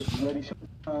Ready, show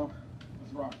time.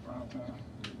 Let's rock, prime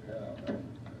time.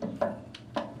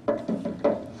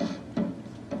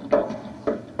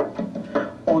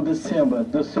 On December,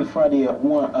 this is Friday at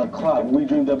 1 o'clock. We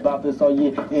dreamed about this all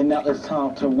year, and now it's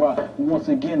time to rock. Once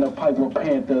again, the Piper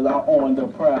Panthers are on the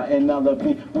prowl, and now the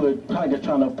beat with Tigers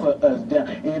trying to put us down.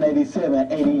 In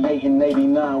 87, 88, and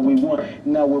 89, we won.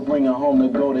 Now we're bringing home the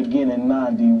gold again in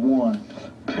 91.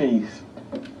 Peace.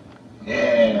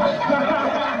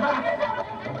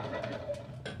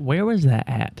 Where was that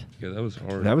at? Yeah, that was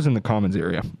hard. That was in the Commons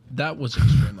area. That was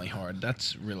extremely hard.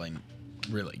 That's really,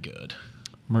 really good.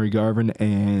 Murray Garvin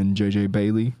and J.J.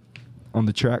 Bailey on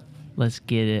the track, Let's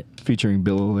get it. featuring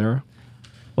Bill O'Leary.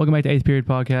 Welcome back to 8th Period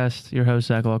Podcast. Your host,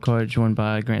 Zach Lockhart, joined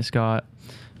by Grant Scott,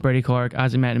 Brady Clark.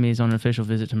 Isaac McNamee is on an official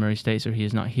visit to Murray State, so he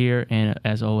is not here. And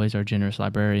as always, our generous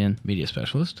librarian, Media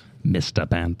specialist. Mr.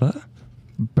 Panther.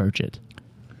 Burchett.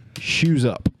 Shoes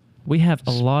up. We have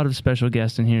a lot of special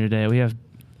guests in here today. We have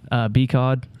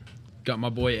B-Cod. Got my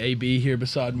boy AB here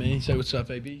beside me. Say what's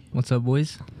up, AB. What's up,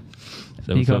 boys?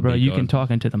 Say what's B-Cod, up, bro, you B-Cod. can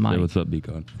talk into the Say mic. what's up,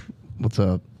 B-Cod. What's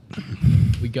up?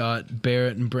 We got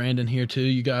Barrett and Brandon here too.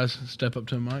 You guys step up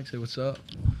to the mic. Say what's up.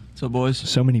 What's up, boys?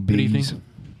 So many Good bees. evening.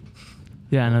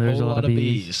 Yeah, I know there's Whole a lot of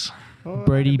bees.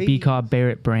 Brady, B-Cod,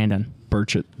 Barrett, Brandon,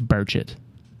 Burchett. Burchett.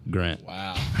 Grant.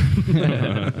 Wow.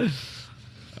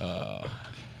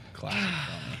 Classic. Funny.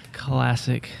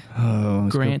 Classic. Oh,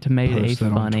 let's Grant go made a post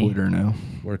that funny. on Twitter now.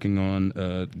 Working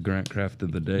on Grant Craft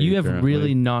of the Day. You have currently.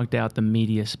 really knocked out the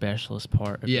media specialist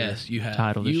part of Yes, your you have.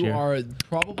 title this You year. are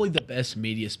probably the best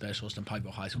media specialist in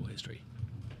Pikeville High School history.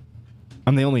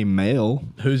 I'm the only male.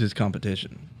 Who's his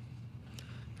competition?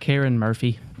 Karen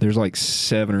Murphy. There's like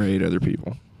 7 or 8 other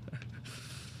people.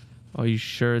 Are you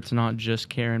sure it's not just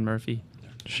Karen Murphy?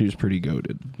 She was pretty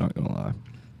goated, not gonna lie.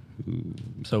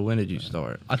 So when did you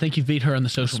start? I think you beat her in the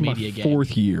social It's my media game.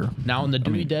 4th year. Now in the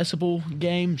Dewey Decibel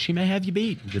game, she may have you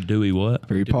beat. The Dewey what?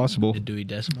 Very possible. The Dewey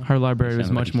Decimal. Her library was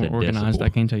Sounded like much you more said organized. decibel. I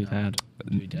can tell you that.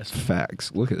 Dewey Decimal.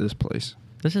 Facts. Look at this place.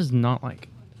 This is not like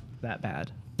that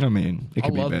bad. I mean, it I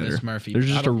could be love better. Miss Murphy. There's I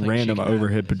just a don't think she random can have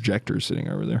overhead this. projector sitting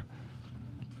over there.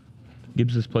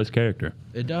 Gives this place character.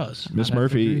 It does. Miss have to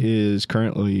Murphy agree. is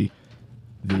currently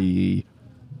the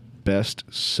best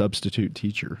substitute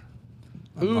teacher.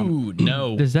 Ooh,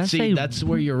 no. Does that See, say- that's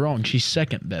where you're wrong. She's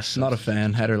second best. Not a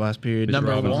fan. Had her last period. Number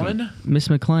Robinson. one? Miss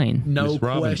McLean. No Miss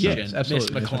Robinson. question. Yes, Miss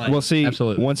absolutely. McLean. Well, see,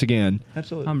 Absolutely. once again,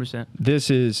 Absolutely. 100%. this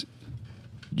is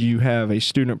you have a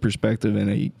student perspective and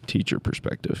a teacher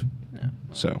perspective. Yeah.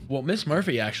 So, Well, Miss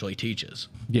Murphy actually teaches.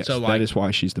 yes, So, that like, is why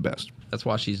she's the best. That's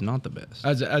why she's not the best.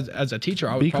 as a teacher,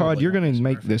 I would Because probably you're want going Miss to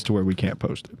make Murphy. this to where we can't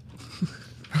post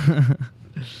it.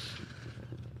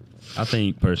 I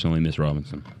think personally, Miss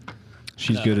Robinson.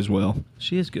 She's No. good as well.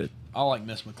 She is good. I like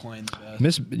Miss McLean the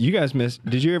best. You guys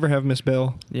did you ever have Miss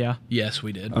Bell? Yeah. Yes,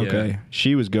 we did. Okay.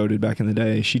 She was goated back in the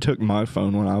day. She took my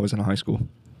phone when I was in high school.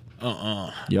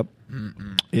 Yep.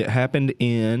 It happened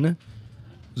in,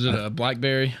 Was it a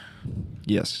BlackBerry?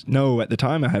 yes. No, at the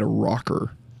time I had a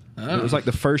rocker. Oh. It was like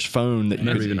the first phone that you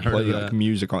Never could even heard play of like that.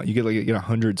 music on. You could like get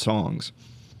 100 songs.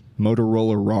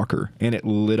 Motorola rocker, and it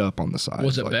lit up on the side.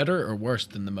 Was it Like, better or worse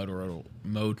than the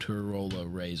Motorola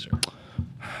Razor?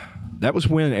 That was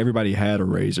when everybody had a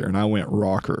Razor, and I went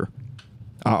rocker.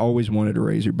 I always wanted a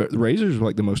Razor, but the Razors were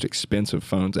like the most expensive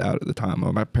phones out at the time.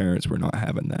 My parents were not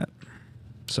having that.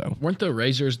 So, Weren't the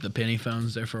Razors the penny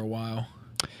phones there for a while?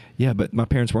 yeah, but my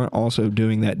parents weren't also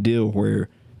doing that deal where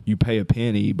you pay a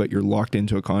penny, but you're locked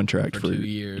into a contract For 2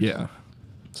 years. Yeah.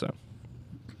 So,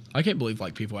 I can't believe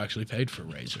like people actually paid for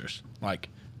Razors. Like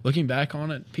looking back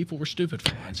on it, people were stupid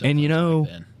for buying cell And you phones know,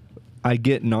 back then. I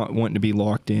get not wanting to be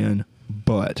locked in,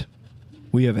 but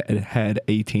we have had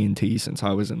AT&T since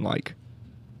I was in like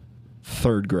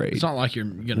 3rd grade. It's not like you're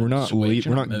gonna. We're not switch,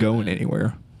 we're you're not going moving.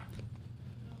 anywhere.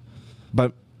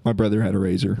 But my brother had a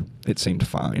Razor. It seemed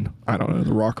fine. I don't know.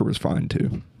 The rocker was fine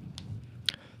too.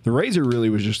 The Razor really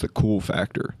was just the cool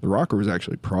factor. The rocker was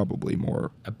actually probably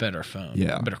more. A better phone.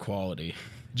 Yeah. Better quality.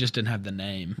 Just didn't have the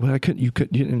name. Well, you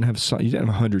didn't have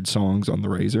 100 songs on the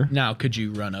Razor. Now, could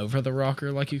you run over the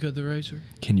rocker like you could the Razor?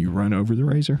 Can you run over the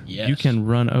Razor? Yes. You can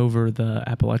run over the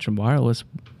Appalachian Wireless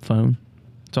phone.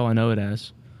 That's all I know it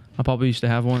as. My papa used to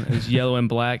have one. It was yellow and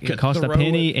black. It Could cost a throw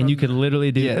penny, it and you from could the-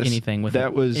 literally do Yes, anything with that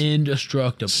it. was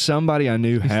Indestructible. somebody I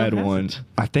knew had has one. it.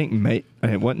 I think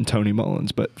it wasn't Tony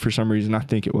Mullins, but for some reason I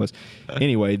think it was.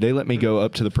 Anyway, they let me go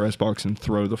up to the press box and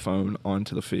throw the phone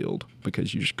onto the field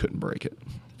because you just couldn't break it.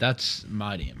 That's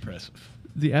mighty impressive.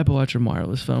 The Appalachian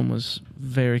wireless phone was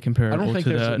very comparable think to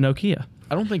the there's a- Nokia.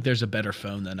 I don't think there's a better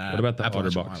phone than that. What about the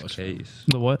Appalachian OtterBox wireless phone. case?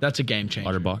 The what? That's a game changer.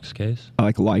 OtterBox case? I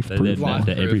like life They proof. did that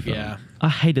to every Life-proof, phone. yeah. I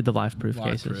hated the life-proof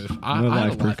cases. Life-proof. No I had a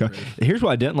life proof. life-proof. Here's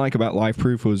what I didn't like about life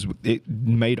proof was it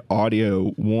made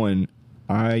audio one.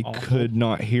 I Awful. could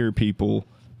not hear people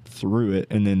through it,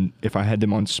 and then if I had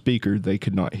them on speaker, they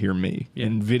could not hear me. Yeah.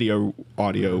 And video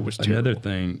audio was terrible. Another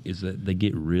thing is that they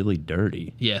get really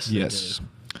dirty. Yes. they Yes.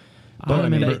 do. I I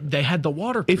mean, remember They had the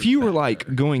water. If you were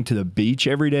like going to the beach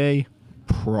every day,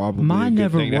 probably mine a good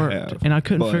never thing to worked, have. and I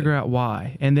couldn't But figure out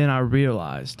why. And then I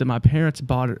realized that my parents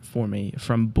bought it for me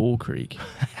from Bull Creek.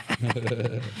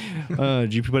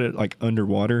 Did you put it like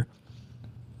underwater?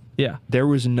 Yeah. There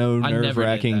was no I never did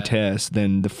nerve-wracking that. test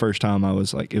than the first time I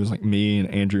was like, it was like me and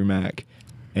Andrew Mack,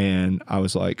 and I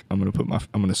was like, I'm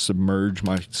gonna submerge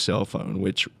my cell phone,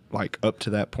 which like up to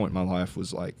that point in my life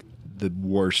was like the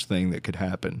worst thing that could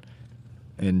happen,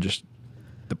 and just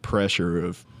the pressure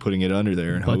of putting it under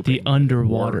there and But hoping the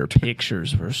underwater it worked.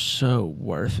 pictures were so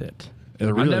worth it.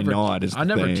 They're I really never, not. Is I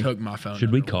the never thing. took my phone.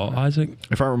 Should we call underwater. Isaac?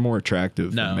 If I were more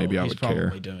attractive, No, then maybe I he's would probably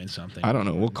care. doing something. I don't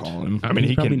know. We'll call him. I He's mean,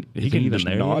 he probably- can. He is he can even just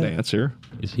there not yet? answer.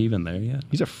 Is he even there yet?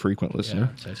 He's a frequent listener.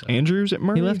 I'd say so. Andrew's at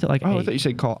Murray. left at, like, Oh, I 8. thought you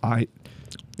said call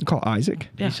Isaac.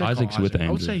 He Yeah. said call Isaac's with Isaac.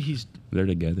 I would Andrew. say he's. They're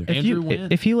together. If Andrew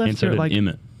went. if he left And so there did like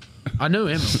Emmett. I knew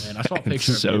Emmett, man. I saw a And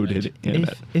picture. so of Emmett. did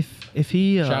Emmett. if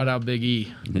he Shout out Big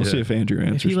E. We'll see if Andrew if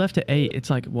answers. he left at 8, it's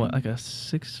like what, like a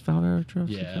 5 hour trip?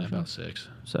 Yeah, about 6.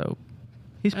 So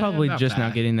he's probably about just now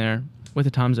that. getting there with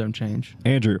the time zone change.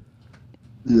 Andrew,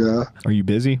 Yeah, are you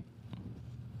busy?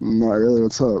 not really.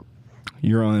 What's up?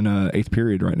 You're on 8th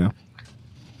period right now.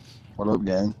 What up,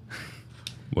 gang?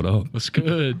 What up? What's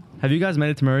good? Have you guys made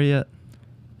it to Murray yet?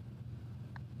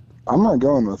 I'm not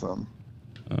going with them.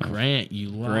 Grant, you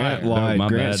liar. Grant lied. my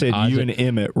Grant bad. said you Isaac- and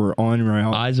Emmett were en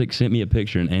route. Isaac sent me a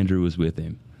picture and Andrew was with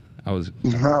him. I was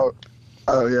No.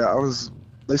 Oh yeah, I was.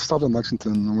 They stopped in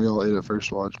Lexington and we all ate at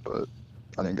First Watch, but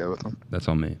I didn't go with them. That's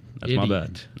on me. That's my bad.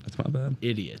 Idiot. That's my bad.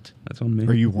 Idiot. That's on me.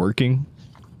 Are you working?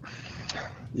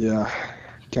 Yeah,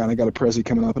 kind of got a Prezi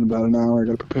coming up in about an hour.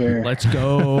 Got to prepare. Let's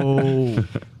go.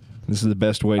 This is the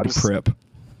best way I to just- prep.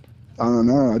 I don't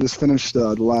know. I just finished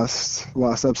the last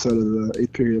episode of the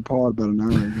 8th period pod about an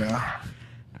hour ago.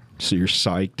 So you're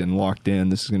psyched and locked in.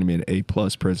 This is going to be an A+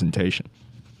 presentation.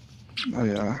 Oh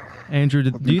yeah. Andrew,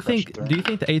 I've do you been think crushed do you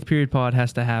think the 8th period pod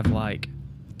has to have like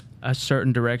a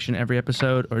certain direction every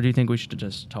episode, or do you think we should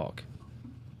just talk?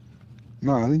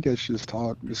 No, I think I should just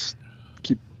talk. Just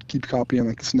keep copying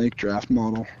like the snake draft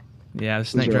model. Yeah, the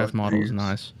snake are draft our model is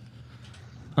dreams.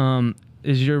 nice.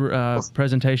 Is your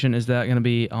presentation, is that going to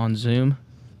be on Zoom?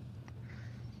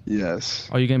 Yes.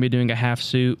 Are you going to be doing a half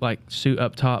suit, like suit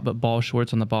up top but ball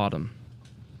shorts on the bottom?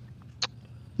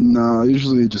 No, I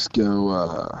usually just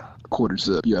go quarter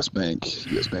zip, US Bank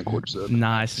quarter zip.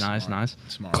 Nice.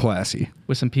 Smart. Classy.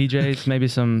 With some PJs, maybe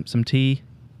some tee.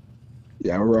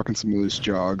 Yeah, we're rocking some loose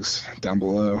jogs down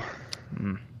below.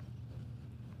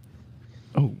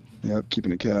 Oh. Yep,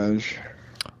 keeping it cash.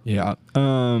 Yeah.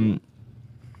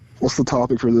 What's the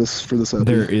topic for this episode?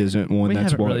 There isn't one. We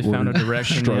That's haven't what really found we're a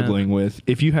direction yet. struggling with.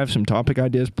 If you have some topic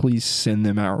ideas, please send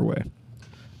them our way.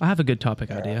 I have a good topic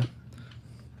idea.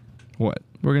 What?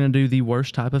 We're going to do the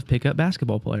worst type of pickup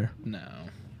basketball player. No.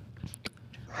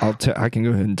 I can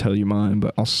go ahead and tell you mine,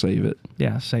 but I'll save it.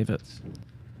 Yeah, save it.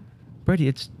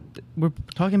 Brady, we're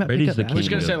talking about Brady's pickup the I was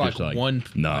king gonna of say just like one.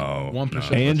 No. like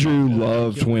 1%. no. Andrew Yeah.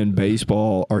 loved when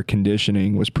baseball or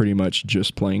conditioning was pretty much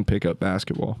just playing pickup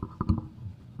basketball.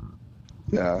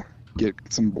 Yeah, get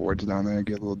some boards down there,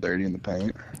 get a little dirty in the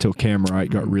paint. Until Cam Wright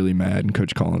got really mad and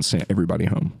Coach Collins sent everybody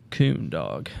home. Coon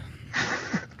dog.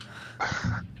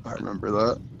 I remember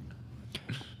that.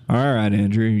 All right,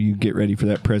 Andrew, you get ready for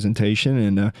that presentation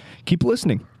and keep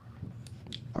listening.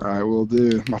 All right, we'll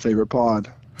do. My favorite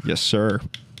pod. Yes, sir.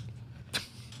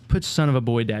 Put son of a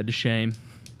boy dad to shame.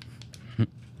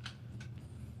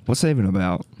 What's that even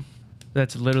about?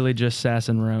 That's literally just Sass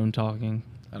and Roan talking.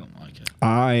 I don't like it.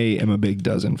 I am a big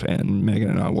Dozen fan. Megan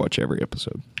and I watch every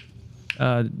episode.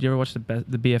 Do you ever watch the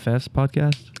BFFs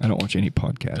podcast? I don't watch any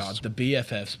podcasts. God, the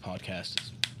BFFs podcast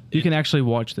is. You can actually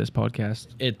watch this podcast.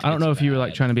 I don't It's know if you were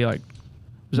like bad. trying to be like.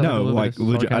 was that No, a little like bit of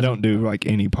legit. I sarcasm? don't do like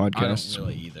any I podcasts. don't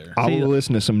really either. I See, will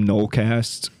listen to some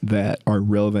Noelcasts that are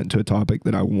relevant to a topic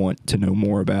that I want to know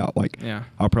more about. Like, Yeah.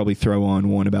 I'll probably throw on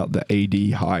one about the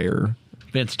AD hire.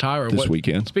 Vince Tyler. This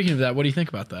weekend. Speaking of that, what do you think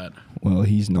about that? Well,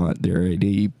 he's not their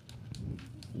AD.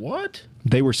 What?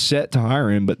 They were set to hire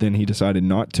him, but then he decided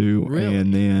not to. Really?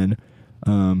 And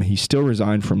then he still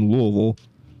resigned from Louisville.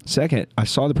 Second, I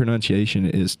saw the pronunciation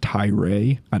is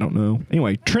Tyree. I don't know.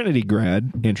 Anyway, Trinity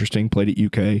grad, interesting, played at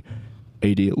UK,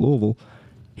 AD at Louisville.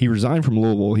 He resigned from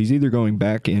Louisville. He's either going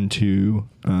back into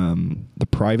the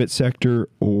private sector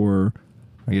or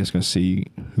I guess going to see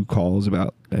who calls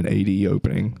about an AD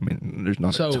opening. I mean, there's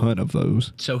not a ton of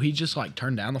those. So he just like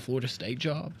turned down the Florida State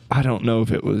job? I don't know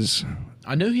if it was.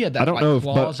 I knew he had that I don't like, know if-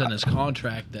 clause but- in his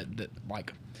contract that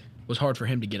like was hard for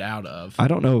him to get out of. I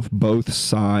don't know if both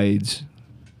sides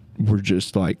were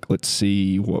just like, let's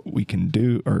see what we can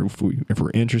do, or if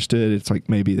we're interested. It's like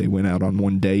maybe they went out on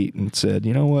one date and said,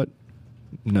 you know what,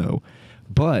 no.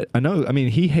 But I know, I mean,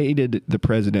 he hated the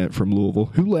president from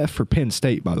Louisville, who left for Penn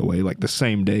State, by the way, like the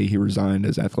same day he resigned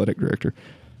as athletic director.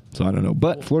 So I don't know.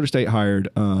 But Florida State hired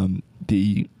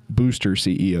the Booster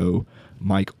CEO,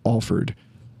 Mike Alford,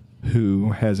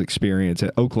 who has experience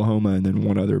at Oklahoma and then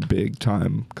one other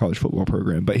big-time college football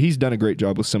program. But he's done a great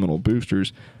job with Seminole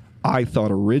Boosters. I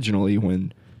thought originally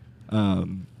when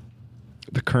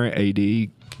the current AD,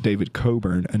 David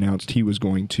Coburn, announced he was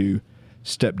going to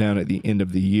step down at the end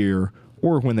of the year,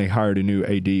 or when they hired a new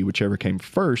AD, whichever came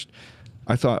first,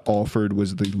 I thought Alford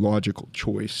was the logical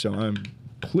choice. So I'm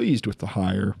pleased with the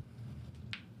hire.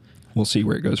 We'll see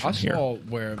where it goes from I here. saw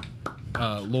where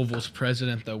Louisville's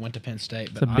president though went to Penn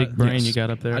State, but It's a big brain you got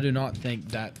up there. I do not think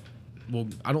that. Well,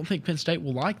 I don't think Penn State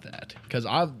will like that because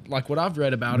what I've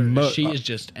read about her. She is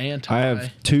just anti. I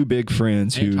have two big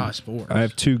friends who Anti-sports. I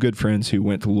have two good friends who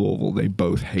went to Louisville. They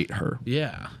both hate her.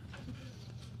 Yeah.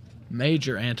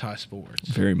 Major anti-sports.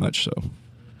 Very much so.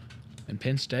 And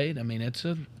Penn State, I mean, it's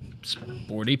a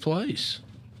sporty place.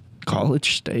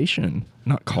 College Station,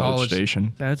 not College College-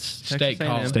 Station. That's State Texas A&M.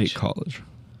 College. State College.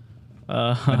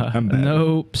 I'm bad.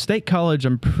 no, State College.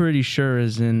 I'm pretty sure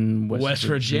is in West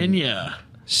Virginia.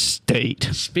 State.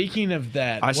 Speaking of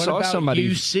that, I what saw about somebody-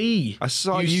 UC? I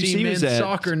saw UC men's was at-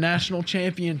 soccer national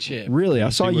championship. Really, I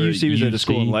You saw see where UC was at a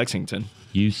school in UC Lexington.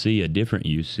 UC, a different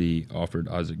UC, offered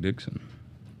Isaac Dixon.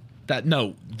 That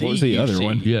no, the was the UC. other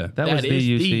one? Yeah. That was That the is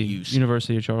UC, the UC.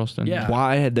 University of Charleston. Yeah.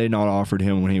 Why had they not offered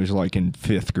him when he was like in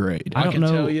 5th grade? I I don't can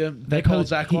know. tell you, they They called post-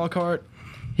 Zach he- Lockhart.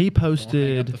 He Don't hang up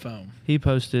posted. the phone. He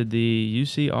posted the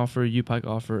UC offer, UPike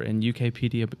offer, and UK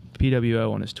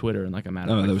PWO on his Twitter in like a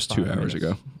matter. Oh, of like that was 2 5 hours minutes.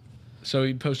 ago. So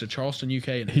he posted Charleston,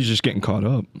 UK, and He's just getting caught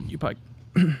up. UPike.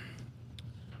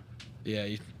 yeah,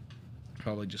 he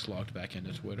probably just logged back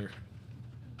into Twitter.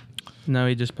 No,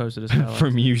 he just posted his highlights.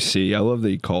 From UC. I love that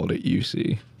he called it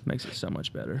UC. Makes it so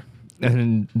much better.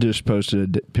 And just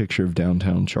posted a picture of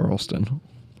downtown Charleston,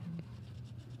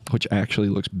 which actually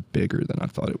looks bigger than I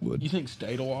thought it would. You think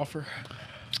State will offer?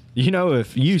 You know,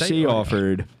 if UC State-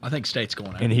 offered I think State's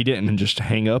going out. and he didn't just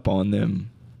hang up on them,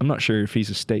 I'm not sure if he's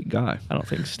a State guy. I don't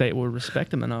think State will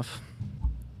respect him enough.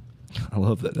 I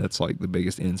love that. That's like the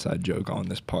biggest inside joke on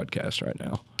this podcast right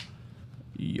now.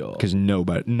 Yo. Because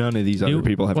none of these other Dude,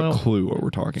 people have well, a clue what we're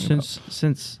talking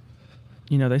Since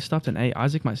you know they stopped in 8,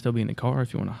 Isaac might still be in the car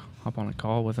if you want to hop on a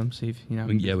call with him. See if you know.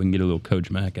 We can get a little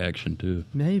Coach Mac action too.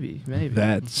 Maybe. about.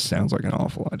 That sounds like an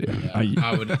awful idea. Yeah,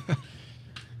 I would.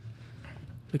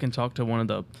 We can talk to one of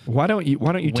the. Why don't you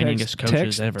Winningest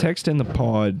coaches ever. text in the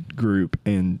pod group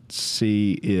and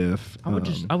see if I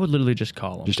would literally just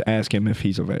call him. just ask him if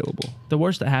he's available. The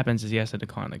worst that happens is he has to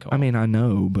decline the call. I mean, I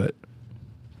know, but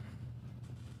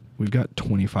we've got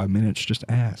 25 minutes. Just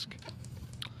ask.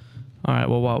 all right.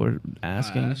 Well, while we're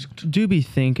asking, Asked. do be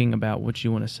thinking about what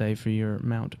you want to say for your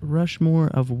Mount Rushmore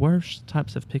of worst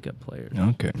types of pickup players.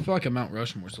 Okay. I feel like a Mount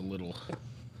Rushmore's a little.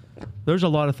 There's a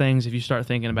lot of things if you start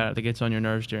thinking about it that gets on your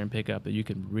nerves during pickup that you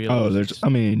can really. Oh, I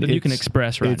mean, that you can it's-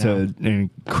 express right it's now. an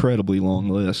incredibly long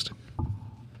list.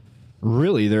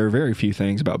 Really, there are very few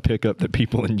things about pickup that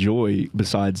people enjoy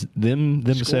besides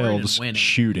themselves winning.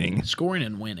 shooting. Scoring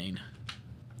and winning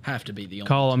have to be the only.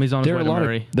 Call him. He's on his There are way a to lot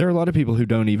Murray. of a lot of people who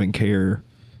don't even care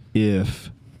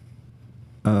if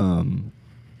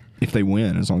they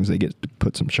win as long as they get to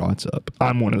put some shots up.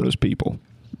 I'm one of those people.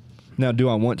 Now, do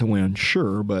I want to win?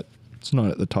 Sure, but it's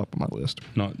not at the top of my list.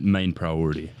 Not main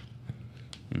priority.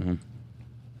 You know?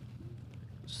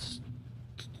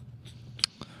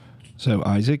 So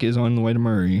Isaac is on the way to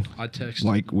Murray, I texted.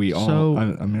 like we all. So I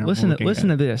mean, I'm listen looking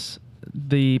to at- this.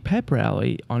 The pep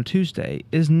rally on Tuesday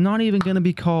is not even going to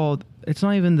be called. It's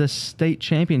not even the state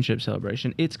championship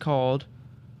celebration. It's called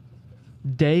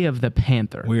Day of the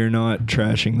Panther. We're not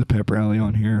trashing the pep rally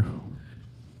on here.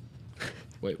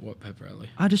 Wait, what pep rally?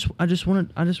 I just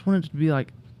wanted it to be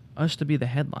like us to be the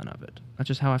headline of it. That's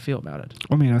just how I feel about it.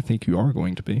 I mean, I think you are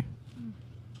going to be.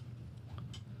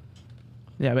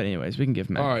 Yeah, but anyways, we can give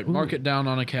Matt. All right, mark it down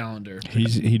on a calendar.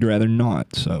 He'd rather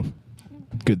not. So,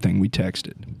 good thing we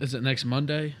texted. Is it next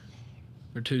Monday?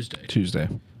 or Tuesday? Tuesday.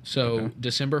 So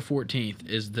December 14th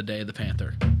is the day of the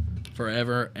Panther,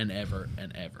 forever and ever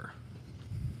and ever.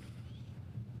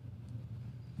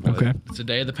 Okay. It's the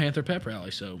day of the Panther pep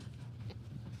rally, so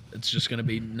it's just going to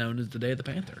be known as the day of the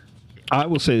Panther. I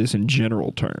will say this in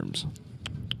general terms.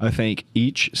 I think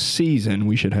each season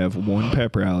we should have one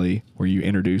pep rally where you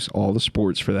introduce all the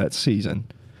sports for that season,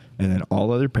 and then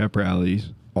all other pep rallies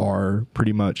are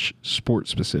pretty much sport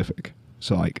specific.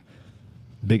 So like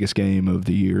biggest game of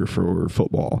the year for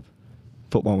football.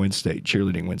 Football wins state,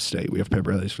 cheerleading wins state. We have pep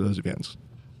rallies for those events.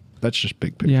 That's just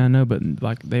big picture. Yeah, I know, but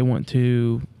like they want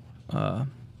to.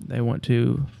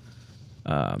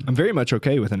 I'm very much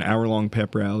okay with an hour-long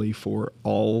pep rally for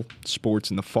all sports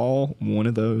in the fall. One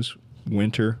of those,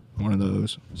 winter, one of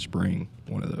those, spring,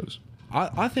 one of those.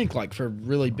 I think like for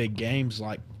really big games,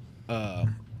 like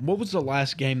what was the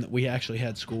last game that we actually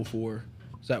had school for?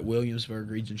 Was that Williamsburg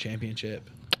Region Championship?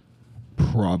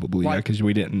 Probably, Like- because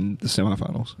we didn't the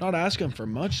semifinals. Not asking for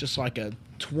much, just like a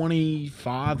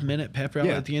 25-minute pep rally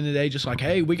Yeah. at the end of the day. Just like,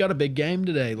 hey, we got a big game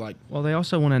today. Like, Well, they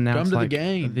also want to announce to the like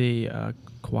game. the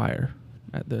choir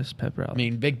at this pep rally. I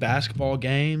mean, big basketball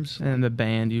games. and the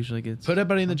band usually gets Put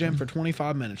everybody in the gym for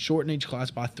 25 minutes. Shorten each class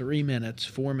by 3 minutes,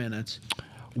 4 minutes.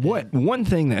 One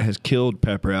thing that has killed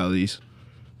pep rallies,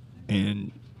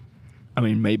 and I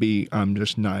mean maybe I'm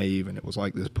just naive and it was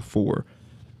like this before,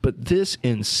 but this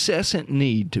incessant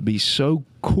need to be so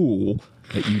cool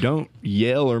that you don't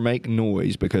yell or make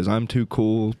noise because I'm too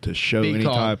cool to show Be any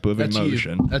called. type of That's you.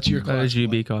 emotion. That's your class. That is you,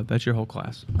 play. B called. That's your whole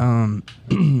class.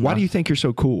 Why do you think you're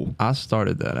so cool? I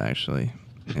started that actually.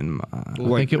 In my, I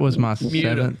Like- think it was my Mute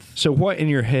 'em. 7th. So what in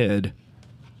your head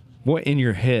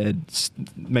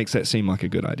makes that seem like a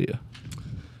good idea?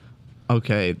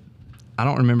 Okay, I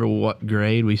don't remember what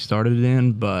grade we started it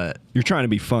in, but You're trying to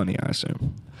be funny, I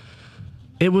assume.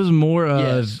 it was more of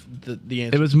Yes, the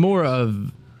answer. it was more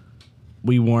of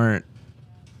we weren't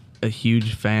a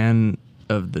huge fan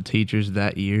of the teachers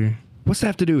that year What's that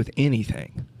have to do with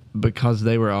anything? because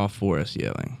they were all for us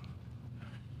yelling.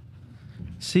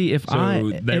 See, if So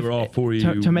they if- were all for you.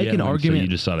 to make an yelling, argument, So you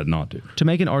decided not to. to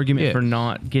make an argument Yeah. for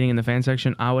not getting in the fan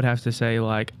section, I would have to say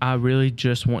like I really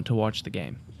just want to watch the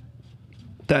game.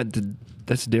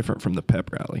 That's different from the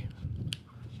pep rally.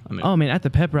 I mean, Oh, I mean, at the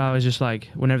pep rally, it's just like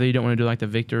whenever you don't want to do like the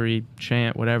victory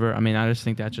chant, whatever. I mean, I just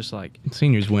think that's just like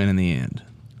seniors win in the end.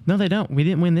 no, they don't. We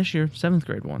didn't win this year. 7th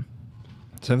grade won.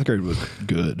 7th grade was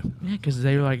good. Yeah, because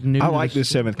they were like new. I to like the this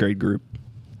school. 7th grade group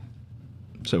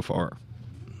so far.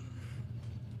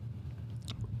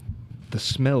 The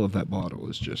smell of that bottle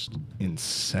is just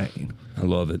insane. I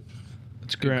love it.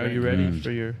 It's good. Grant, are you grade. ready Mm.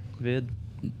 for your vid?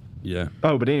 Yeah.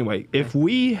 Oh, but anyway, if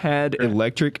we had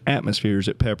electric atmospheres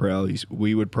at pep rallies,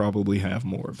 we would probably have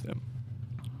more of them.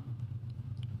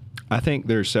 I think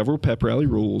there are several pep rally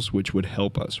rules which would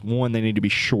help us. One, they need to be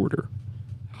shorter,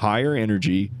 higher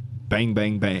energy, bang,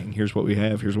 bang, bang. Here's what we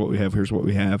have, here's what we have, here's what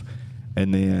we have.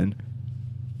 And then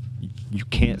you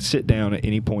can't sit down at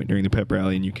any point during the pep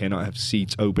rally, and you cannot have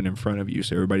seats open in front of you.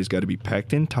 So everybody's got to be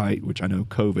packed in tight, which I know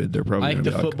COVID, they're probably I think going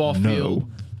to the be football like,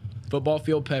 no.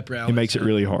 field pep rally. It makes it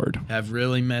really hard. Have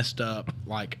really messed up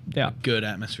like Yeah. a good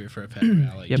atmosphere for a pep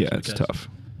rally. Yep. Yeah, it's because tough.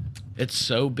 It's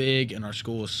so big and our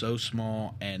school is so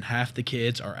small, and half the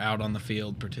kids are out on the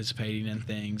field participating in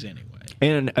things anyway.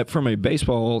 And from a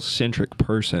baseball centric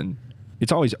person,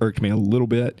 it's always irked me a little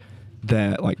bit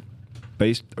that like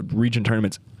region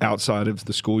tournaments outside of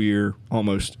the school year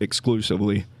almost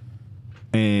exclusively,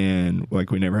 and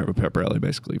like we never have a pep rally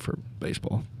basically for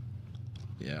baseball.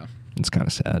 Yeah. It's kind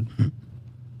of sad.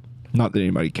 Not that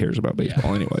anybody cares about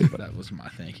baseball Yeah. anyway, but That was my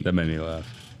thinking. That made me laugh.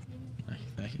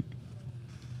 Thank you.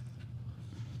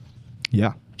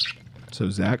 yeah. So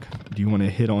Zach, do you want to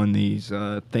hit on these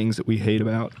things that we hate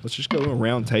about? Let's just go to a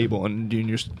round table and do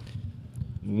just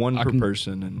one I per can-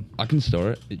 person. And I can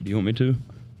start. Do you want me to?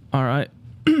 All right,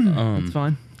 that's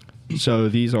fine. so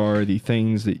these are the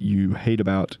things that you hate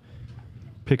about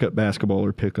pickup basketball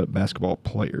or pickup basketball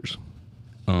players.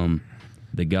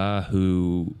 The guy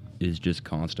who is just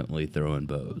constantly throwing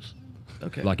bows.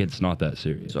 Okay. Like it's not that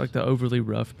serious. So like the overly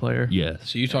rough player. Yes.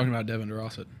 So you're talking about Devin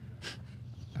DeRossett.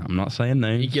 I'm not saying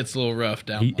names. He gets a little rough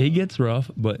down. He gets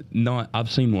rough, but not. I've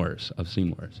seen worse. I've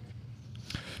seen worse.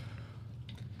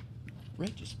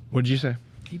 Red just What did you say?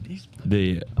 he's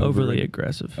The Overly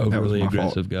aggressive. That was overly my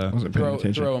fault. aggressive guy. I wasn't paying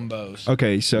attention. throwing bows.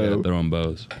 Okay, so Yeah, throwing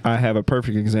bows. I have a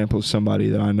perfect example of somebody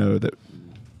that I know that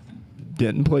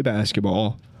didn't play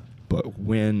basketball, but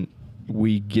when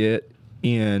we get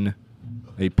in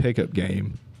a pickup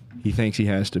game, he thinks he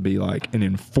has to be like an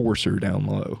enforcer down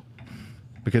low,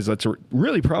 because that's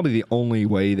really probably the only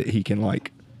way that he can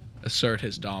like assert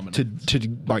his dominance. to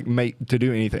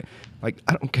do anything. Like,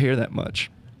 I don't care that much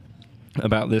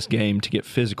about this game to get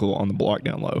physical on the block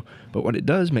down low, but what it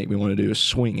does make me want to do is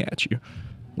swing at you.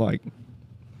 Like,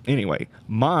 anyway,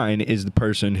 mine is the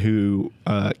person who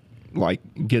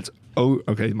gets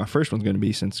okay, my first one's going to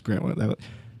be, since Grant went that,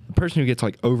 the person who gets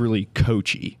like overly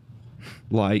coachy,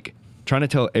 like trying to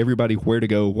tell everybody where to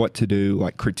go, what to do,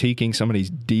 like critiquing somebody's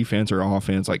defense or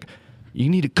offense, like, you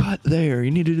need to cut there,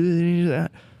 you need to do this, you need to do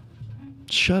that.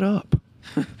 Shut up.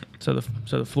 So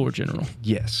the floor general.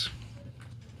 Yes.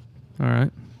 All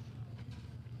right.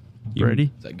 You- Brady?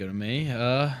 Does that go to me?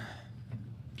 I'm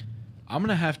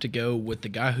gonna have to go with the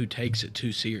guy who takes it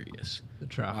too serious. The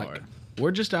try Like, hard.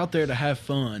 we're just out there to have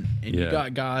fun, and you Yeah.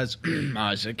 got guys,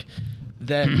 Isaac,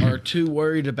 that are too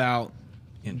worried about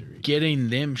Injury. getting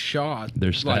them shot,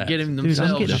 Their like stats. getting Dude, I'm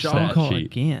themselves getting a stat phone shot. call sheet.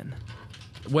 again.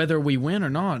 Whether we win or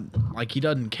not, like, he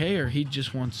doesn't care. He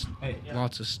just wants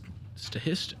lots of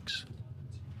statistics.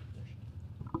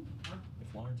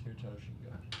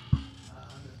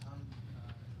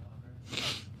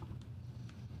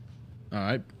 All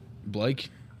right, Blake,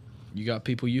 you got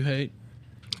people you hate?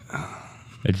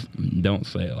 It's, don't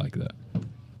say it like that.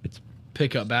 It's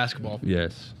Pick up basketball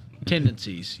yes.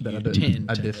 tendencies. That You tend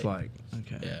I to hate. dislike.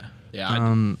 Okay. Yeah,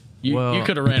 yeah. You well,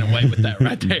 could have ran away with that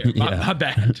right there. Yeah. My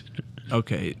bad.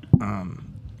 Okay. I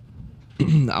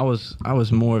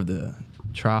was more of the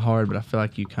try hard, but I feel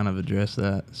like you kind of addressed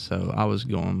that. So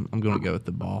I'm going to go with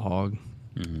the ball hog.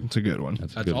 Mhm. It's a good one.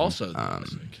 That's a That's good one. also the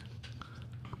Isaac.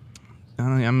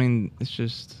 I mean, it's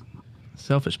just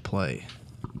selfish play.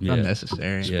 It's Yeah.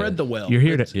 unnecessary. Yeah. Spread the wealth. You're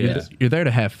here That's- to Yeah. you're there to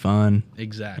have fun,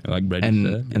 Exactly. Like Brady and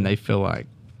said. and they feel like,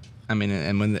 I mean,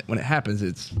 and when it happens,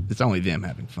 it's only them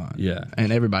having fun. Yeah.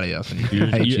 and everybody else You're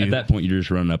hates just, you. at that point, you're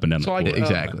just running up and down So the like court.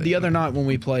 Exactly. the other night when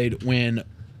we played, when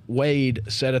Wade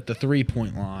set at the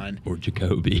 3-point line, Or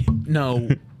Jacoby. no,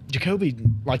 Jacoby,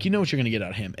 like, you know what you're gonna get out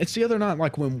of him. It's the other night,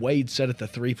 like when Wade set at the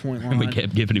 3-point line. And we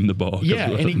kept giving him the ball. 'cause Yeah,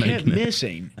 we and he wasn't kept making it.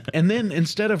 missing. And then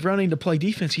instead of running to play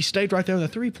defense, he stayed right there on the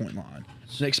 3-point line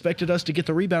and expected us to get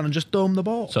the rebound and just throw him the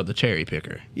ball. So the cherry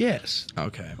picker. Yes,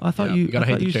 Okay. I thought Yeah, you gotta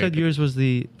hate the cherry said picker. yours was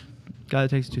the guy that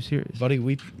takes it too serious. buddy,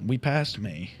 we passed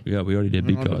me. Yeah, we already did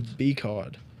We're B on the cards. B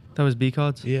card. That was B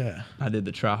cards. Yeah. I did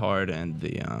the try hard and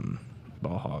the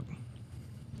ball hog.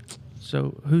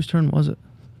 So whose turn was it?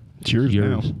 It's yours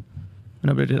now.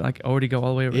 No, but it did like already go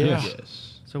all the way over. Yeah. here?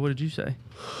 So what did you say?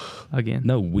 Again.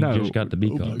 No, we No. just got the B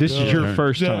card. This is your Turn.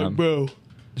 first time. bro. This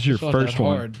is your Thought first that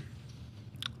one. hard.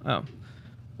 Oh.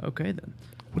 Okay then.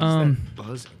 What is that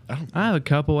buzzing? I have a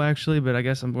couple actually, but I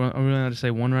guess I'm really allowed to say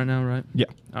one right now, right? Yeah.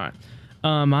 All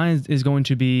right. Mine is going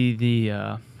to be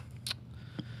the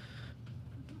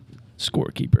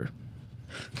scorekeeper.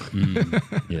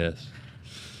 Yes.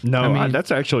 No, I mean-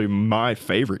 that's actually my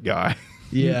favorite guy.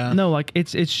 Yeah. No, like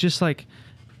it's just like,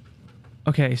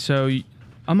 okay, so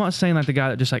I'm not saying like the guy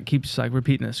that just like keeps like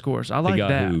repeating the scores. I like guy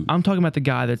that. who I'm talking about the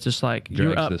guy that's just like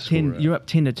you're drags up the score 10, out. you're up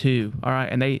 10-2, all right,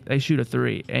 and they shoot a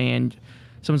 3, and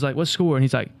someone's like, "What score?" And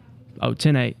he's like, "Oh,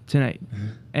 10-8, 10-8,"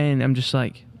 and I'm just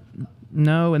like,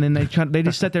 "No," and then they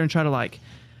just sit there and try to like,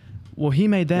 well, he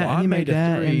made that, Well, and I he made made a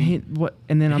that, and 3. he what,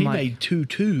 and then I'm he like, made 2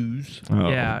 2s. Oh.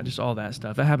 yeah, just all that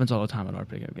stuff. That happens all the time at our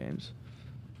pickup games.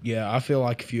 Yeah, I feel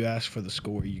like if you ask for the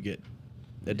score, you get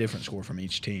a different score from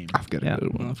each team. I've got a Yeah.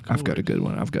 good one. Of I've got a course. good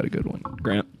one. I've got a good one.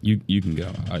 Grant? You can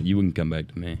go. You can come back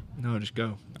to me. No, just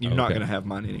go. You're not Okay. going to have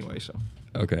mine anyway, so.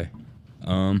 Okay.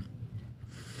 Oh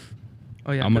yeah,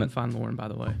 I'm I gonna- couldn't find Lauren, by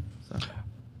the way. So.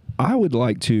 I would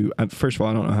like to. First of all,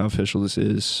 I don't know how official this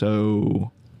is,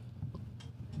 so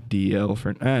DL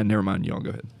for. Never mind. Y'all go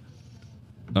ahead.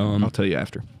 I'll tell you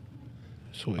after.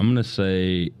 Sweet. I'm gonna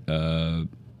say,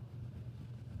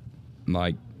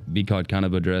 like B-Cod kind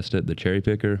of addressed it. The cherry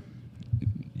picker.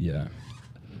 Yeah,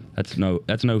 that's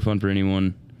no fun for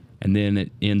anyone. And then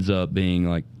it ends up being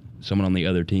like someone on the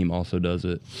other team also does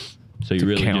it. So you To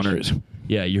really counter just, it.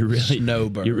 Yeah, you're really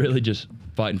Snowbird. You're really just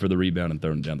fighting for the rebound and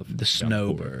throwing it down the The court.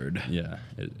 snowbird. Yeah,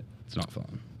 it's not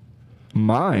fun.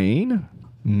 Mine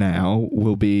now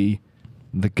will be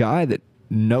the guy that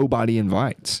nobody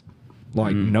invites.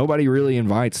 Like nobody really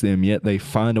invites them, yet they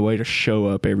find a way to show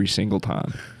up every single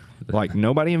time. Like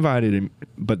nobody invited him,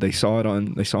 but they saw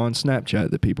on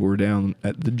Snapchat that people were down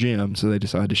at the gym, so they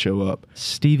decided to show up.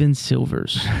 Steven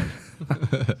Silvers.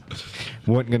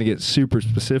 Wasn't going to get super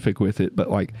specific with it, but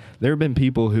like there have been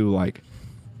people who like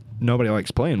nobody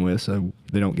likes playing with, so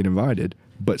they don't get invited.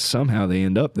 But somehow they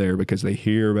end up there because they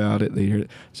hear about it.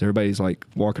 So everybody's like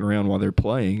walking around while they're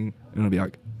playing, and it'll be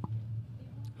like,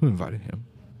 "Who invited him?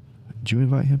 Did you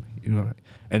invite him?"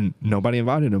 And nobody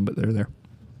invited him, but they're there.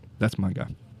 That's my guy.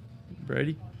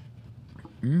 Brady.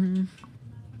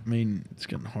 I mean, it's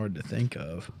getting hard to think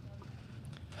of.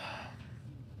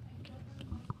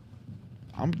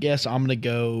 I'm gonna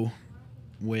go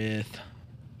with.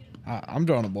 I'm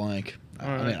drawing a blank. All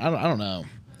I mean, right. I don't know.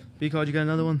 B called. You got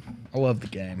another one? I love the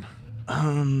game.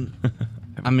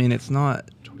 I mean, it's not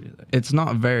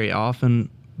very often,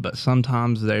 but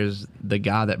sometimes there's the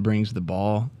guy that brings the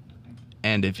ball,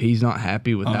 and if he's not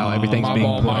happy with how everything's my being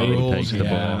ball, my played, rules, takes the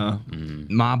yeah. ball.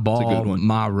 my ball, good one.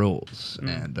 my rules,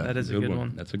 and That is a good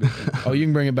one. That's a good one. Oh, you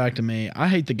can bring it back to me. I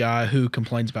hate the guy who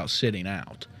complains about sitting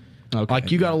out. okay.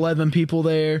 Like you got 11 people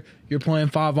there, you're playing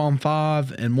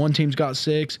 5-on-5, and one team's got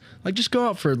 6. Like just go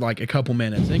out for like a couple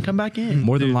minutes and come back in.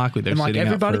 more than likely they're And like sitting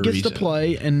everybody out for a gets to reason.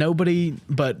 play, and nobody.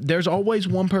 But there's always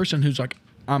one person who's like,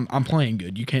 I'm playing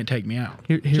good. You can't take me out.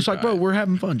 Here's- Just like, bro, we're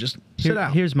having fun. Just sit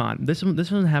out. Here's mine. This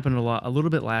one happened a little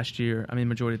bit last year. I mean,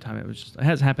 majority of the time it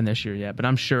hasn't happened this year yet, but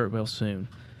I'm sure it will soon.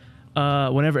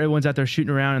 Whenever everyone's out there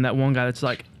shooting around, and that one guy that's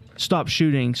like, "Stop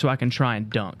shooting, so I can try and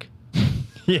dunk."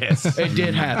 Yes. It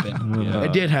did happen.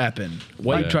 It did happen.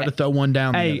 Wade tried to throw one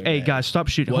down. the Hey, other hey, day. guys, stop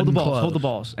shooting. Wasn't Hold the balls. Hold the close.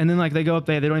 balls. And then like they go up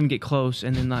there, they don't even get close,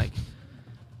 and then like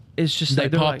it's just They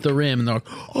like, they're pop like, the rim and they're like,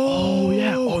 oh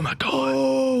yeah, oh my god.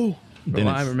 Oh. Then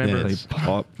Bro, I remember then They it's-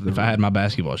 pop the if I had my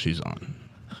basketball shoes on,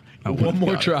 I One would've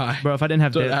more got it. try. Bro, if I didn't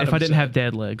have So dead, if Adam I didn't said. have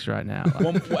dead legs right now,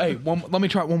 like, Let me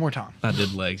try it one more time. I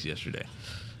did legs yesterday.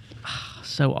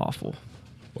 so awful.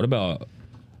 What about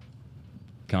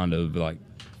kind of like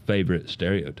favorite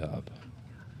stereotype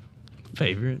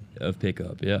Favorite? of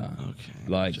pickup? Yeah. Okay.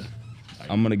 Like,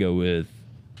 I'm gonna go with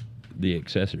the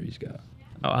accessories guy.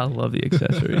 Oh, I love the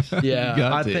accessories. Yeah,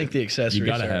 got I to. think the accessories You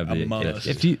gotta are have a the must.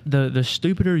 accessories. If you the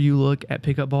stupider you look at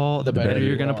pickup ball, the better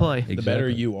you're gonna are. play. The better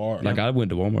Exactly. you are. Like, I went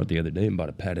to Walmart the other day and bought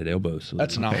a padded elbow sleeve.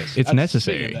 That's nice. It's That's-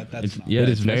 necessary. speaking of that, that's nice. Yeah, It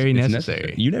is it's very it's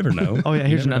necessary. You never know. Oh yeah, You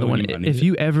here's never another know one. when you might need If it.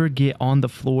 you ever get on the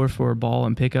floor for a ball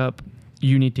and pickup,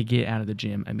 you need to get out of the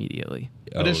gym immediately.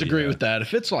 I disagree yeah. with that.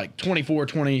 If it's like 24,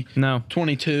 20, No.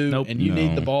 22, Nope. and you No.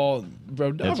 need the ball,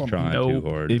 bro, That's don't- trying Nope. too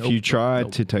hard. If you try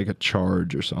nope. to take a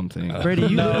charge or something, Brady, you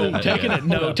No,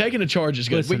 literally- taking a charge is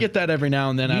good. Listen, we get that every now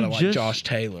and then out you of like just- Josh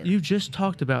Taylor. You just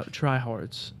talked about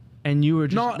tryhards, and you were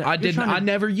just Not, I you're didn't. trying to- I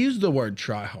never used the word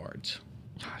tryhards.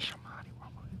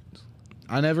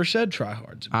 I never said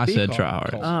tryhards. I B said call-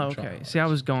 tryhards. calls Oh, them okay. tryhards. See, I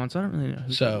was gone, so I don't really know.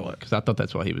 Who So- said what. Because I thought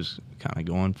that's what he was kind of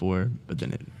going for, but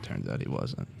then it turns out he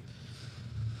wasn't.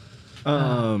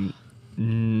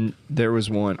 there was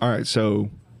one. All right, so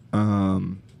I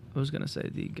was gonna say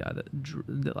the guy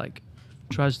that like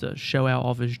tries to show out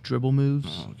all of his dribble moves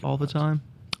Oh, all the time.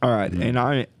 all right, and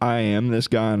I am this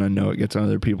guy, and I know it gets on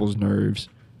other people's nerves,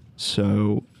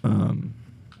 so I'm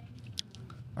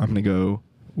gonna go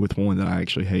with one that I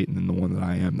actually hate, and then the one that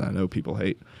I know people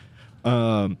hate.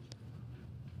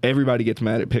 Everybody gets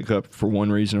mad at pickup for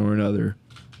one reason or another.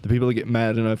 The people that get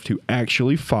mad enough to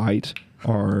actually fight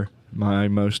are my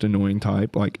most annoying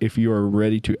type. Like, if you are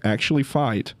ready to actually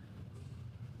fight,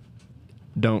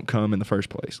 don't come in the first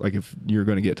place. Like, if you're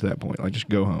going to get to that point, like, just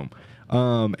go home.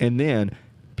 And then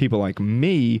people like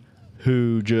me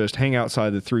who just hang outside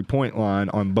the 3-point line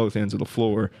on both ends of the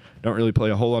floor, don't really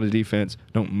play a whole lot of defense,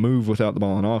 don't move without the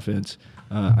ball on offense.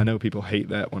 I know people hate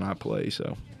that when I play,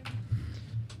 so.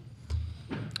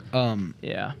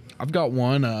 Yeah. I've got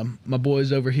one. My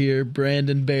boys over here,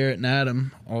 Brandon, Barrett, and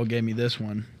Adam, all gave me this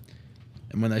one.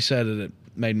 And when they said it, it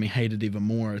made me hate it even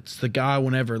more. It's the guy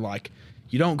whenever, like,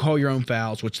 you don't call your own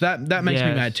fouls, which that makes me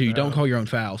Yes, mad too. You don't bro. call your own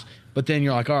fouls. But then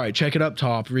you're like, all right, check it up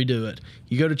top, redo it.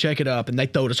 You go to check it up, and they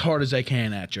throw it as hard as they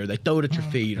can at you. Or they throw it at your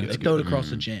feet, or they throw it across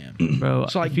the gym. Bro,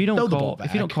 It's like, if you don't throw the call ball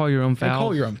if you don't back. call your own Hey, foul,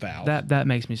 call your own foul. That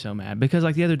makes me so mad because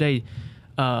like the other day,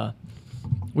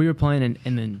 we were playing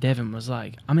and then Devin was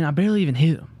like, I mean, I barely even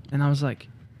hit him, and I was like,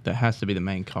 That has to be the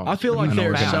main cause. I feel for like an there's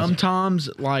organization. sometimes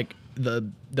like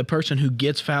the person who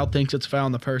gets fouled thinks it's foul,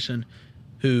 and the person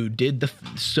who did the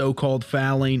so-called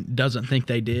fouling doesn't think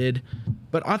they did.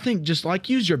 But I think just like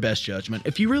use your best judgment.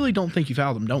 If you really don't think you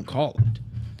fouled them, don't call it.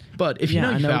 But if you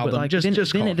know I you fouled but, them, like, just then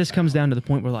call it just comes down to the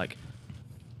point where like,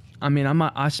 I mean,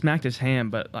 I smacked his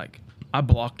hand, but like I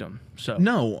blocked him. So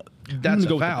No, that's gonna a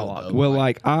go with the foul. block. Though. Well,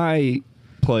 like, I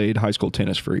played high school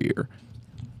tennis for a year.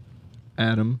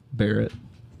 Adam, Barrett.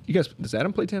 You guys, does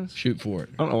Adam play tennis? Shoot for it.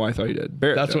 I don't know why I thought you did.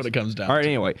 Barrett That's does. what it comes down All right, to.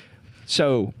 anyway.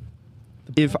 So,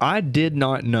 if I did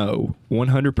not know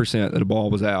 100% that a ball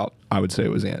was out, I would say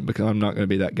it was in because I'm not going to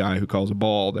be that guy who calls a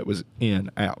ball that was in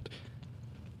out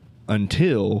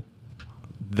until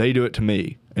they do it to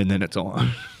me and then it's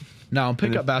on. No,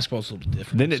 pickup basketball's a little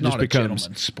different. Then it It's just not a becomes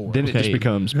gentleman's sport. Then it just Okay.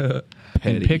 becomes And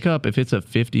petty. pick up, if it's a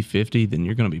 50-50, then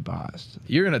you're going to be biased.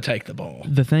 You're gonna take the ball.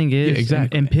 the thing is, Yeah,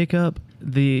 exactly. and pick up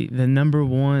the number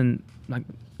one like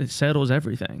it settles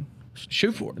everything.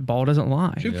 Shoot for The it. ball doesn't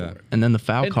lie. Shoot Yeah. for it. And then the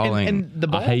foul calling. And the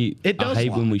ball, I hate does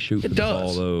when lie. we shoot for It the ball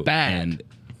does. though, Bad.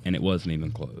 and it wasn't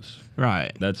even close.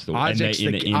 right. That's the Isaac's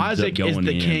and it ends up Isaac is going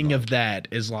the in, king like- of that.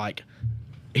 Is like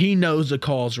he knows the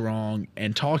call's wrong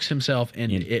and talks himself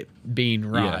into In- it being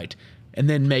right, and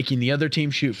then making the other team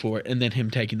shoot for it, and then him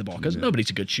taking the ball. Because Yeah. nobody's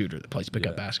a good shooter that plays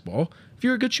pickup Yeah. basketball. If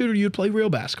you're a good shooter, you'd play real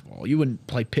basketball. You wouldn't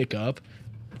play pickup.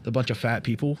 The bunch of fat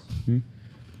people.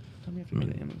 Tell me if you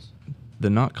made the M's. The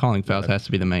not calling fouls has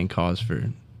to be the main cause for it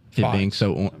being Fights.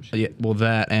 so. Yeah, well,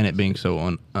 that and it being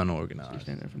so unorganized.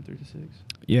 Stand there from 3 to 6.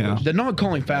 Yeah. The not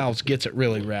calling fouls gets it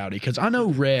really rowdy because I know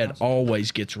Red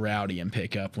always gets rowdy in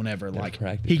pickup whenever like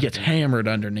practice. he gets hammered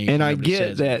underneath. And I nobody get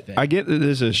says that. anything. I get that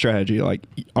this is a strategy. Like,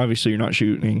 obviously, you're not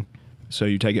shooting, so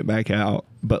you take it back out.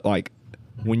 But like,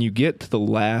 when you get to the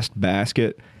last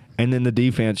basket, and then the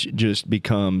defense just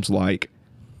becomes like,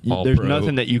 All there's pro.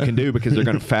 nothing that you can do because they're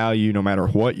going to foul you no matter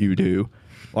what you do.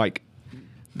 Like,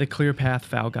 The clear path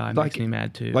foul guy makes me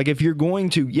mad too. Like, if you're going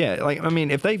to, yeah, like, I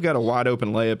mean, if they've got a wide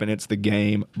open layup and it's the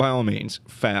game, by all means,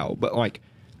 foul. But like,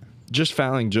 just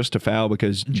fouling just to foul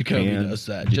because you Jacoby can. does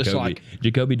that. Just like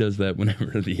Jacoby does that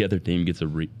whenever the other team gets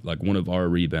like one of our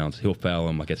rebounds. He'll foul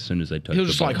him like as soon as they touch. he'll the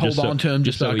just ball, like hold on to him,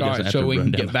 just so like he all doesn't right, have so to we run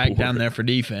can down get the back court. down there for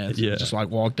defense. Yeah. Just like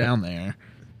walk down there.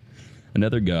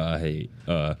 Another guy I hate,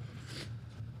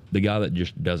 the guy that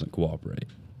just doesn't cooperate.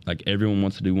 Like everyone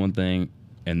wants to do one thing,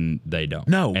 and they don't.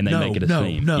 No, and they no, make it a no,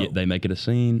 scene. no. Yeah, they make it a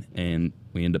scene, and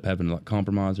we end up having to like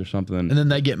compromise or something. And then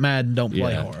they get mad and don't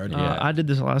play Yeah. hard. Yeah. I did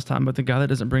this last time, but the guy that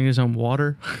doesn't bring his own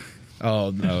water.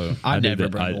 Oh, No, I did never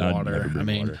that. bring I'd water. never bring I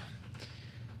mean, water.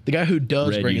 the guy who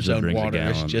does Red bring his usually own brings a water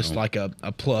is gallon, just though. like a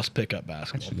plus pickup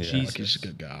basketball player. Jesus. Like he's just a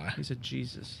good guy. He said,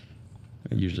 Jesus.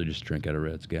 I usually just drink out of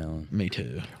Red's gallon. Me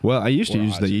too. Well, I used to Or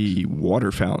use the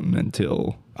water fountain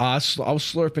until. I was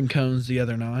slurping cones the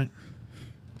other night.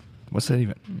 What's that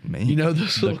even mean? You know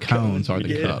those The little cones are you the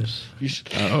get? cups. You s-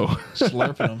 Oh.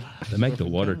 slurping them. They make the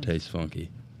water taste funky.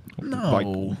 No,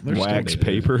 like they're wax still good.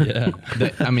 paper. Yeah.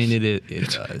 I mean, it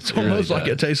does. It's almost like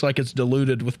it tastes like it's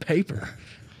diluted with paper.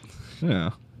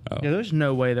 Yeah. Oh. Yeah, there's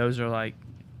no way those are like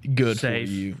Good Safe.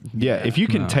 for you. Yeah, if you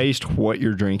can No. taste what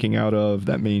you're drinking out of,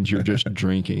 that means you're just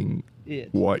drinking it.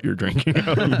 what you're drinking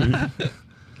out of.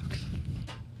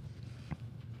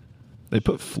 They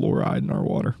put fluoride in our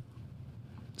water.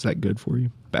 Is that good for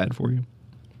you? Bad for you?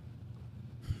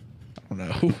 I don't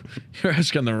know. You're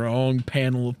asking the wrong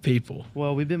panel of people.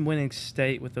 Well, we've been winning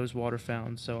state with those water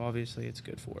fountains, so obviously it's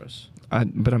good for us.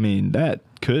 But I mean, that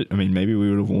could. I mean, maybe we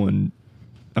would have won.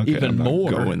 Okay, Even I'm not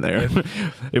more going there.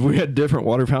 If we had different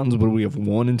water fountains, would we have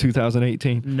won in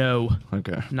 2018? No.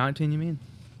 Okay, 19, you mean?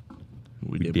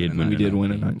 We did win win that. we did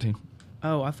win in 19.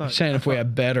 Oh, I I'm thought. saying I if we thought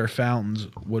had better fountains,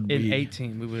 would in we?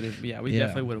 18, we would have. Yeah, we Yeah.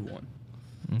 definitely would have won.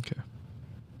 Okay.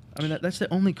 I mean, that's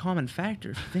the only common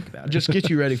factor if you think about it. Just get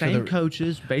you ready for same the-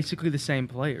 coaches, basically the same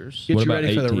players. Get What you about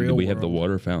ready for the 18? real Do we have the world.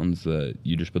 water fountains that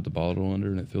you just put the bottle under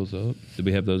and it fills up? Did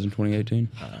we have those in 2018?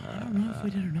 I don't know if we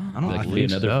did or not. I don't That could think be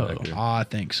another so. factor. I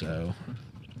think so.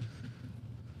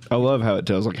 I love how it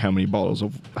tells like how many bottles we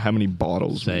have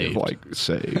Saved. like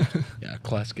saved. Yeah,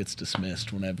 class gets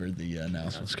dismissed whenever the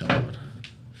announcements come on.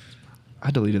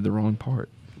 I deleted the wrong part.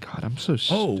 God, I'm so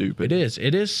Oh, stupid. it is.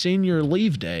 It is senior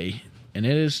leave day, and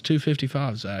it is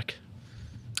 2:55. Zach,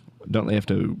 Don't they have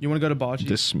to You want to go to Bocce?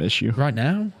 dismiss you? right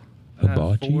now?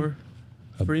 Hibachi? For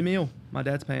free meal. My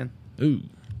dad's paying. Ooh,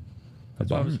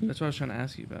 That's what I was trying to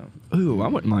ask you about. Ooh, I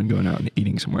wouldn't mind going out and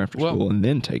eating somewhere after Well- school and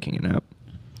then taking a nap.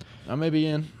 I may be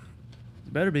in.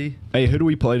 Better be Hey, who do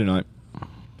we play tonight?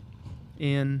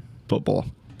 in. Football.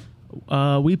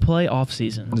 We play off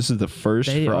season. This is the first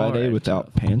They Friday are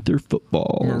without Panther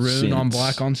football. Maroon on since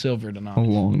black on silver tonight. a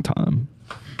long time.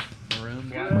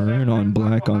 Maroon on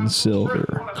black on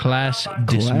silver. Class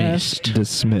Class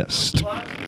dismissed.